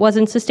because it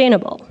wasn't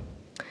sustainable.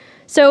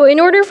 So in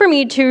order for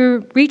me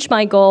to reach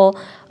my goal,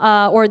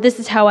 or this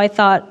is how I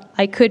thought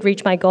I could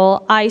reach my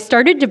goal, I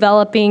started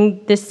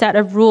developing this set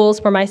of rules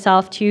for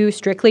myself to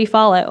strictly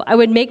follow. I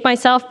would make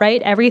myself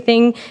write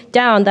everything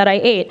down that I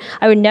ate.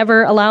 I would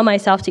never allow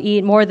myself to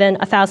eat more than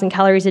 1,000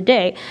 calories a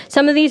day.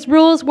 Some of these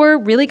rules were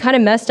really kind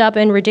of messed up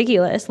and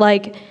ridiculous,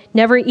 like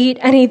never eat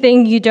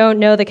anything you don't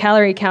know the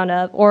calorie count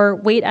of, or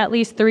wait at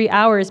least 3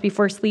 hours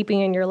before sleeping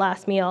in your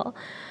last meal.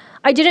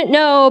 I didn't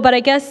know, but I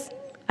guess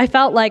I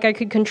felt like I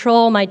could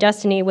control my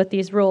destiny with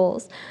these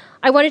rules.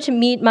 I wanted to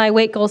meet my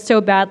weight goals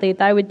so badly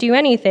that I would do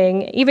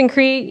anything, even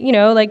create,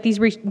 these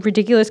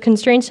ridiculous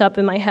constraints up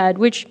in my head,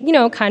 which,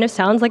 kind of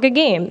sounds like a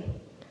game.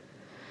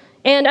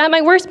 And at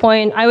my worst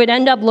point, I would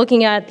end up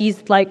looking at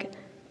these,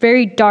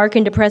 very dark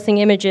and depressing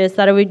images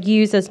that I would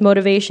use as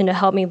motivation to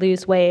help me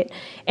lose weight.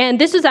 And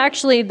this was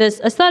actually this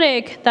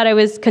aesthetic that I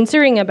was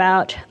considering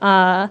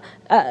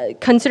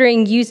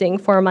using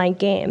for my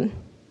game.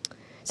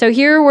 So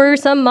here were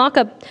some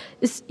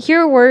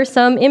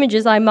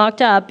images I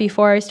mocked up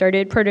before I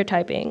started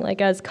prototyping,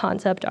 as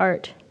concept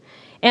art.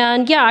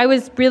 And yeah, I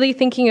was really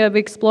thinking of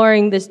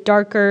exploring this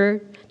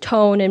darker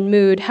tone and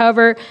mood.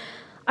 However,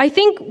 I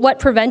think what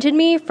prevented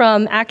me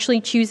from actually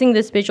choosing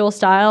this visual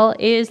style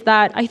is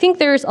that I think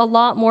there's a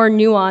lot more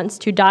nuance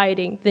to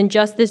dieting than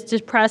just this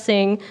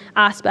depressing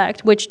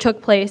aspect which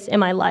took place in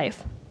my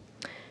life.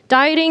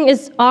 Dieting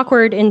is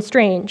awkward and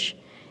strange.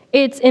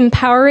 It's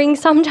empowering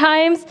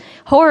sometimes,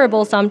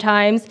 horrible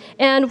sometimes,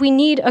 and we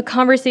need a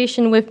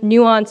conversation with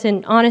nuance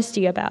and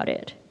honesty about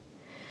it.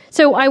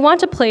 So I want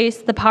to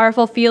place the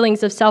powerful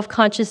feelings of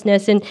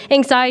self-consciousness and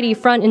anxiety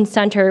front and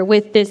center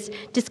with this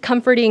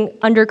discomforting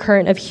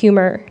undercurrent of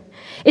humor.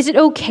 Is it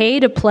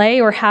okay to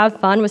play or have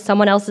fun with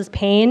someone else's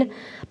pain?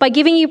 By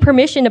giving you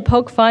permission to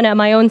poke fun at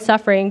my own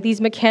suffering, these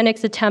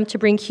mechanics attempt to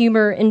bring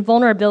humor and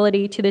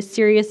vulnerability to this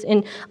serious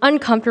and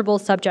uncomfortable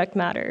subject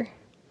matter.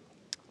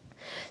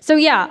 So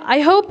yeah,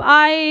 I hope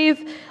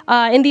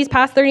in these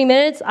past 30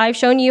 minutes, I've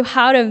shown you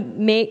how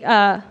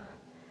to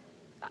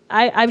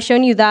I've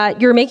shown you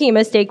that you're making a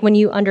mistake when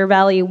you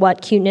undervalue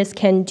what cuteness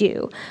can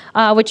do,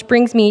 which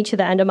brings me to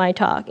the end of my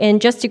talk. And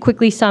just to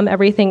quickly sum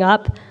everything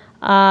up,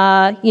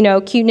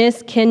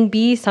 cuteness can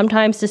be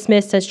sometimes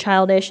dismissed as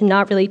childish and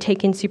not really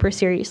taken super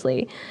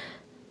seriously.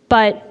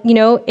 But,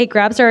 it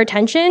grabs our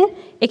attention.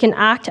 It can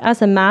act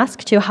as a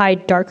mask to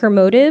hide darker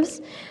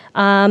motives.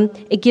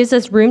 It gives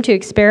us room to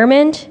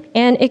experiment,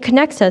 and it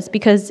connects us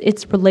because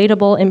it's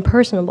relatable and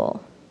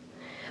personable.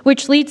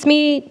 Which leads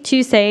me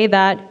to say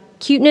that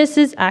cuteness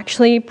is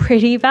actually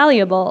pretty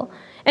valuable.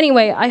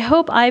 Anyway, I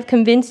hope I've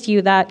convinced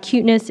you that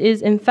cuteness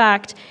is, in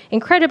fact,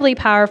 incredibly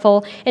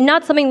powerful and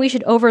not something we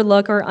should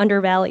overlook or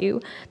undervalue.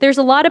 There's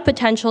a lot of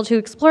potential to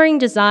exploring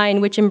design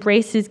which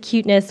embraces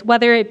cuteness,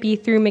 whether it be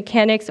through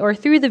mechanics or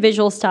through the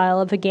visual style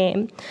of a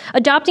game.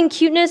 Adopting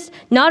cuteness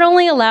not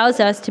only allows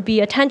us to be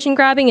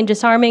attention-grabbing and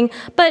disarming,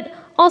 but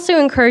also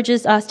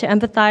encourages us to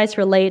empathize,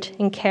 relate,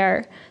 and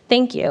care.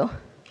 Thank you.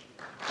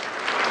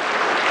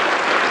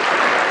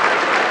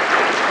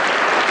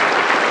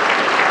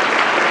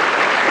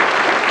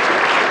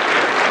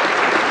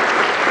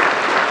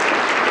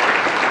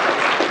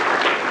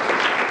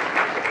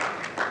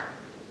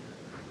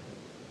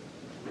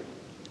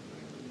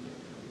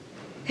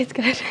 It's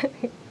good.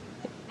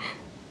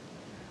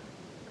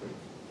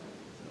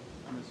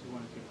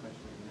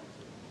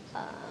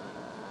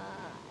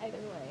 Either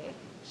way.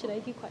 Should I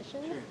do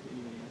questions? Sure.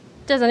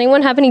 Does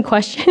anyone have any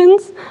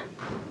questions?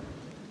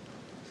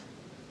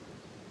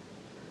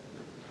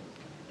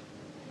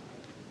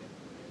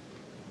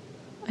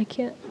 I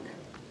can't.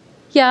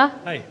 Yeah?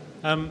 Hi.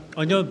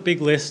 On your big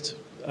list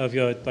of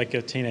your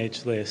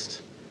teenage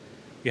list,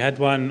 you had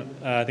one,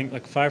 I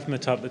think 5 from the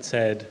top that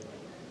said,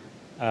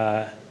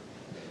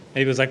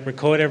 maybe it was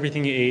record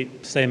everything you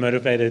eat, stay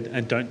motivated,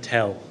 and don't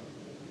tell.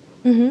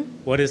 Mm-hmm.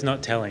 What is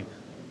not telling?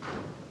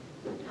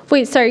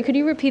 Wait, sorry, could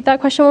you repeat that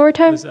question one more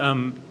time? It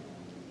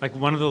was,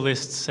 one of the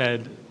lists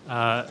said,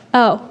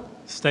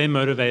 stay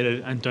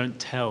motivated and don't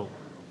tell.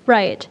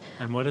 Right.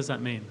 And what does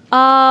that mean?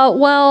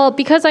 Well,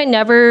 because I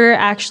never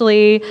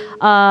actually,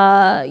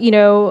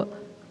 lost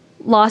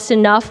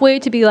enough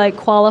weight to be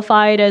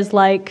qualified as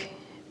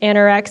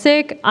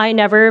anorexic, I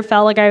never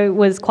felt like I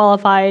was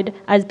qualified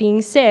as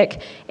being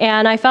sick.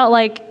 And I felt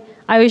like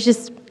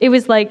it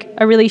was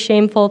a really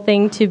shameful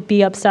thing to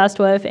be obsessed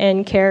with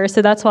and care.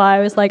 So that's why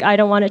I was I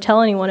don't want to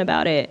tell anyone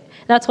about it.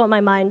 That's what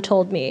my mind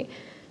told me.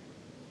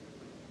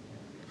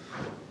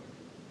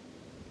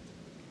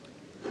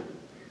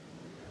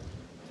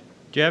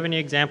 Do you have any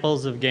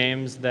examples of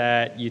games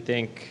that you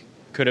think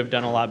could have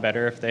done a lot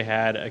better if they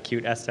had a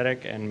cute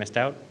aesthetic and missed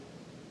out?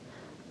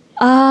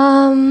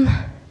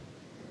 I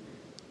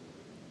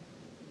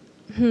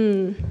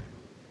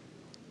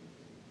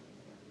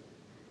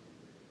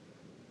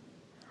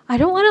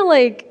don't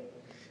want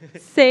to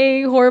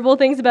say horrible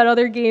things about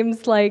other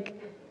games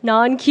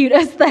non-cute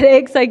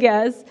aesthetics, I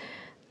guess.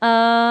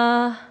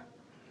 I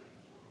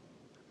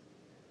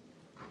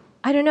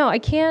don't know. I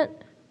can't.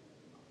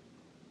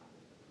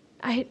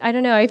 I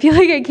don't know. I feel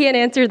like I can't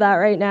answer that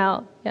right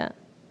now. Yeah.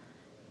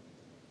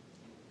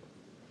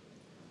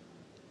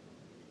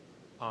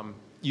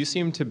 You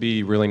seem to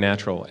be really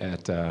natural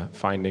at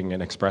finding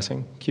and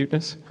expressing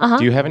cuteness. Uh-huh.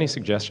 Do you have any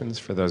suggestions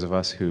for those of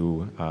us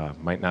who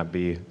might not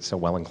be so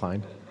well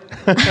inclined?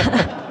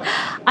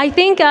 I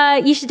think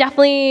you should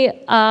definitely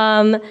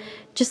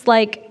just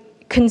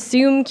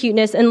consume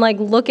cuteness and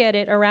look at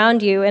it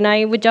around you. And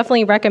I would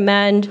definitely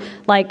recommend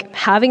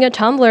having a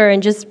Tumblr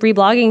and just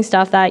reblogging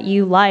stuff that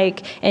you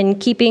like and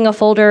keeping a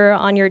folder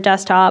on your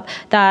desktop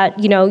that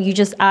you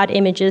just add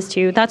images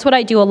to. That's what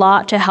I do a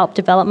lot to help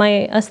develop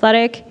my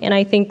aesthetic, and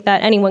I think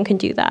that anyone can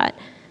do that.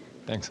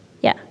 Thanks.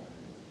 Yeah.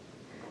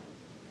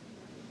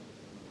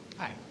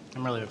 Hi,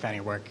 I'm really a fan of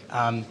your work.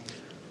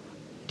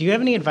 Do you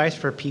have any advice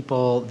for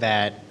people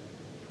that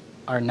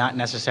are not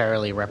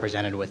necessarily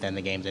represented within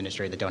the games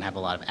industry, that don't have a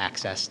lot of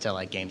access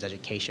to games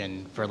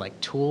education, for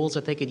tools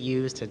that they could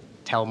use to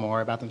tell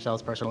more about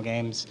themselves, personal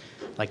games,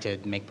 to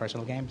make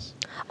personal games?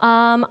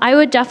 I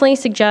would definitely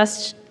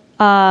suggest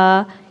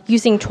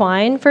using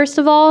Twine, first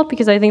of all,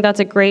 because I think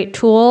that's a great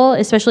tool,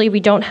 especially if we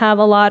don't have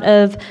a lot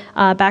of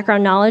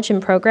background knowledge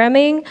in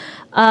programming.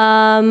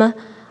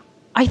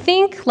 I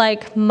think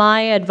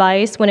my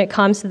advice when it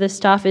comes to this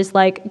stuff is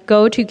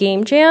go to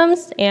game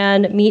jams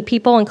and meet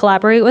people and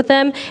collaborate with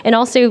them, and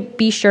also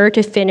be sure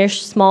to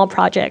finish small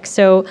projects.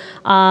 So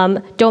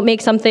don't make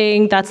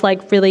something that's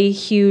really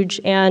huge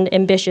and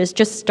ambitious.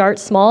 Just start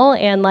small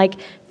and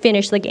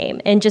finish the game,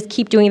 and just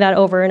keep doing that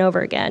over and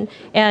over again.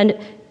 And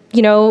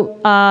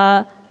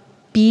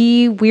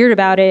be weird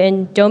about it,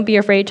 and don't be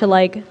afraid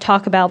to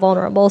talk about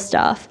vulnerable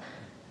stuff.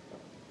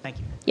 Thank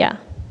you. Yeah.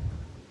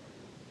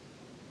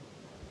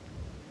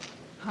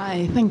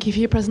 Hi, thank you for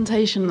your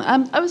presentation.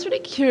 I was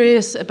really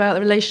curious about the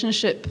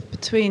relationship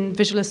between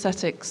visual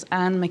aesthetics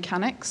and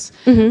mechanics,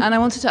 and I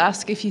wanted to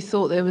ask if you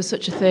thought there was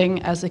such a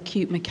thing as a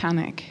cute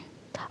mechanic.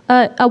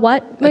 A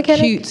what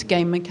mechanic? A cute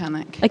game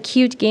mechanic. A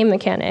cute game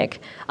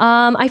mechanic.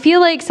 I feel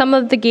like some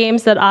of the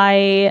games that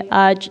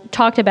I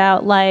talked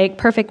about, like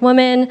Perfect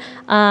Woman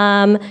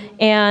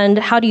and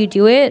How Do You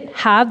Do It,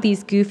 have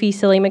these goofy,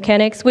 silly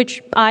mechanics,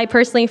 which I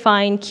personally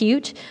find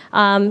cute.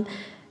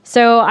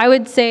 So I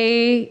would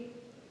say,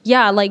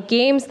 yeah, like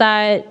games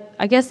that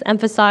I guess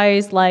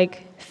emphasize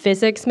like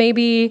physics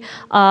maybe,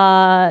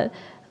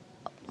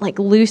 like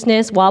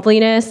looseness,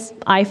 wobbliness,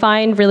 I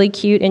find really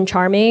cute and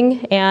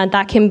charming, and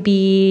that can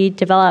be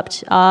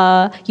developed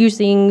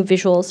using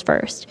visuals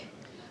first.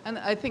 And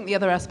I think the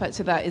other aspect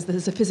of that is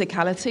there's a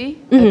physicality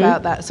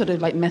about that sort of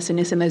like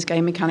messiness in those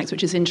game mechanics,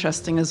 which is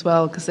interesting as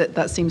well, because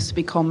that seems to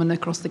be common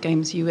across the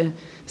games you were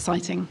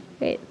citing.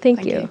 Great,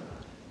 thank you.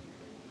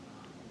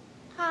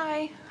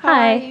 Hi. Hi. How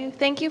are you?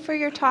 Thank you for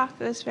your talk.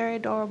 It was very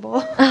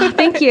adorable.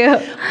 Thank you.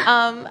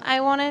 I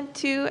wanted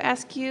to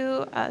ask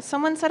you,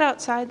 someone said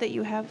outside that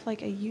you have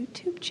like a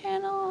YouTube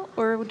channel,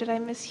 or did I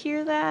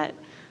mishear that?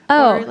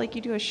 Oh. Or like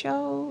you do a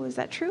show, is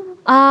that true?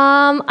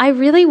 I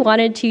really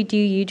wanted to do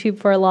YouTube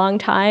for a long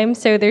time,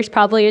 so there's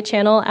probably a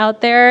channel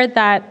out there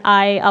that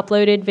I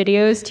uploaded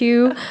videos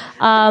to,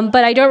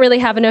 but I don't really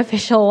have an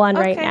official one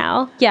right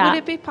now. Yeah. Would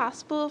it be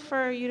possible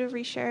for you to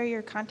reshare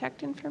your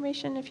contact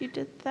information if you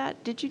did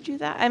that? Did you do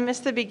that? I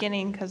missed the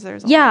beginning because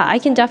there's a Yeah, lot. I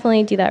can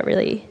definitely do that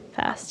really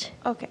fast.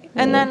 Okay.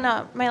 And then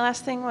my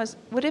last thing was,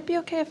 would it be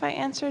okay if I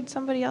answered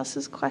somebody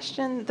else's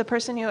question? The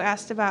person who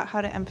asked about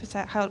how to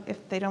emphasize, how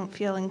if they don't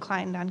feel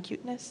inclined on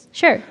cuteness?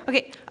 Sure.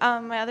 Okay.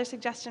 My other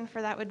suggestion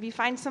for that would be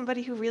find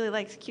somebody who really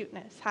likes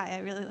cuteness. Hi, I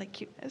really like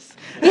cuteness.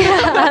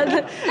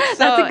 Yeah, that's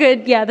a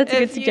good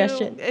if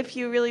suggestion. If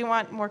you really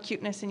want more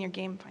cuteness in your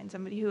game, find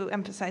somebody who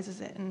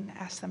emphasizes it and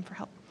ask them for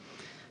help.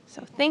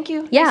 So thank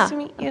you. Yeah, Nice to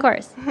meet you. of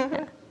course.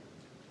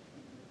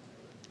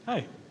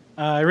 Hi.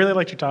 I really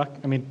liked your talk.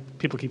 I mean,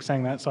 people keep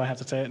saying that, so I have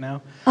to say it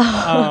now.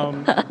 Wow.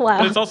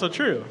 But it's also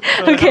true.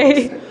 So it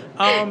Okay.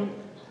 helps.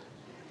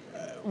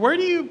 Where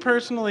do you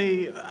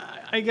personally,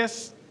 I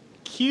guess,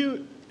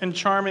 cute and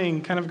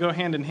charming kind of go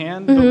hand in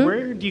hand, but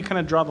where do you kind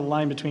of draw the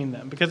line between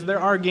them? Because there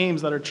are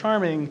games that are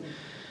charming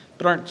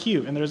but aren't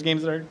cute, and there's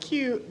games that are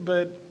cute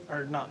but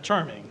are not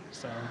charming.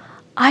 So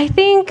I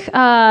think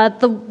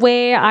the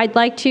way I'd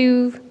like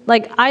to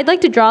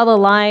draw the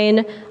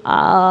line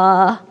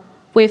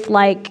with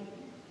like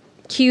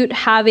cute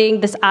having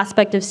this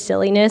aspect of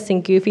silliness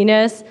and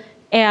goofiness,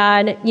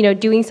 and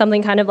doing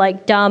something kind of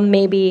like dumb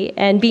maybe,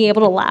 and being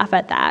able to laugh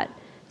at that.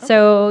 Okay.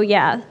 So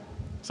yeah.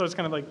 So it's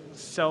kind of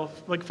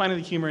like finding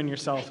the humor in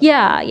yourself.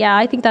 Yeah,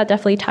 I think that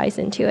definitely ties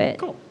into it.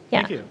 Cool. Yeah.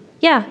 Thank you.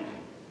 Yeah.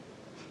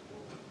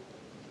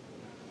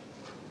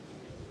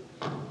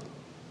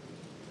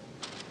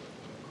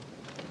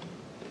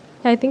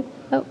 I think.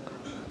 Oh.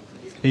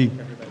 Hey.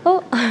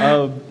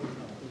 Oh.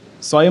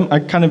 So I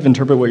kind of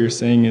interpret what you're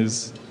saying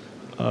is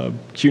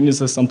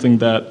cuteness is something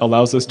that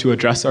allows us to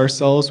address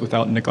ourselves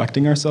without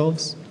neglecting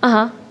ourselves.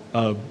 And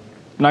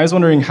I was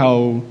wondering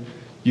how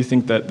you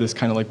think that this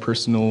kind of like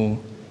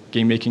personal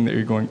game making that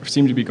you're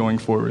seem to be going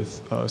for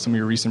with some of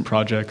your recent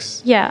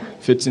projects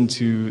fits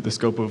into the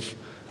scope of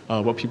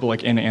what people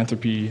like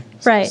Anthropy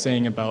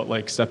saying about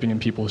like stepping in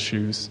people's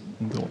shoes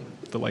and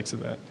the likes of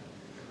that.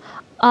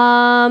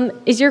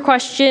 Is your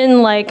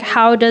question like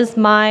how does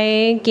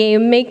my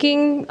game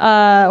making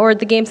or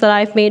the games that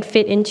I've made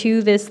fit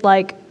into this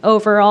like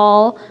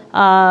overall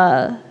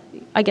I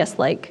guess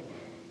like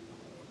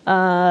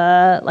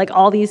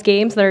all these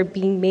games that are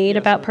being made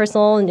about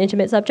personal and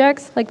intimate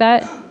subjects like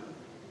that?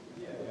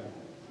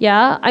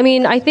 Yeah, I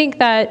mean, I think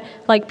that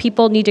like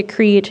people need to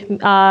create,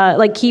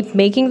 like keep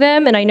making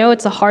them, and I know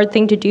it's a hard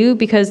thing to do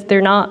because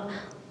they're not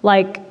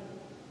like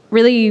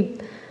really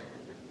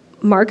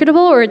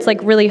marketable, or it's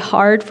like really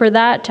hard for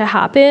that to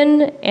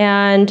happen.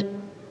 And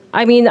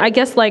I mean, I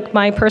guess like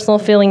my personal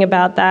feeling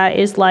about that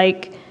is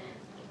like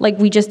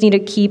we just need to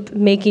keep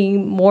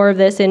making more of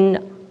this and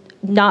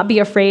not be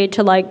afraid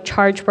to like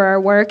charge for our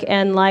work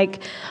and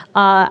like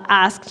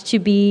ask to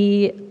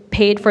be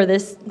paid for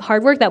this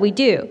hard work that we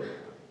do.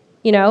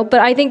 But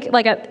I think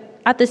like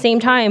at the same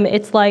time,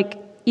 it's like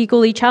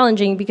equally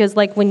challenging because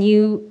like when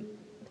you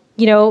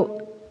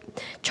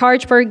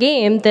charge for a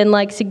game, then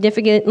like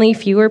significantly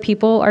fewer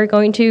people are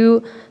going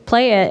to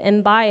play it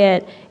and buy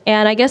it.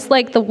 And I guess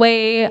like the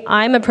way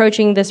I'm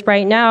approaching this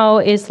right now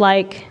is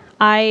like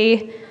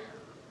I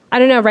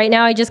don't know, right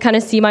now I just kind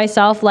of see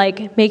myself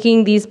like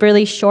making these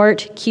really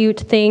short, cute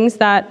things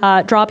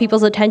that draw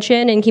people's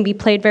attention and can be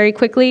played very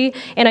quickly.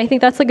 And I think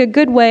that's like a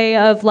good way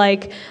of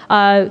like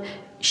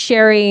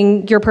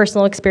sharing your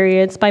personal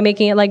experience by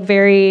making it like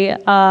very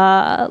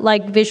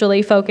like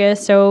visually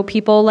focused, so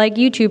people like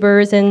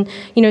YouTubers and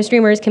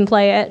streamers can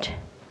play it.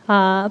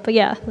 But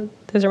yeah,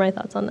 those are my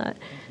thoughts on that.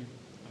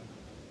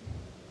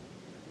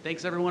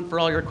 Thanks everyone for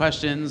all your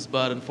questions,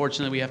 but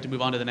unfortunately we have to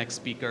move on to the next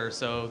speaker.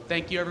 So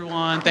thank you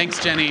everyone.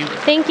 Thanks Jenny.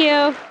 Thank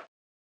you.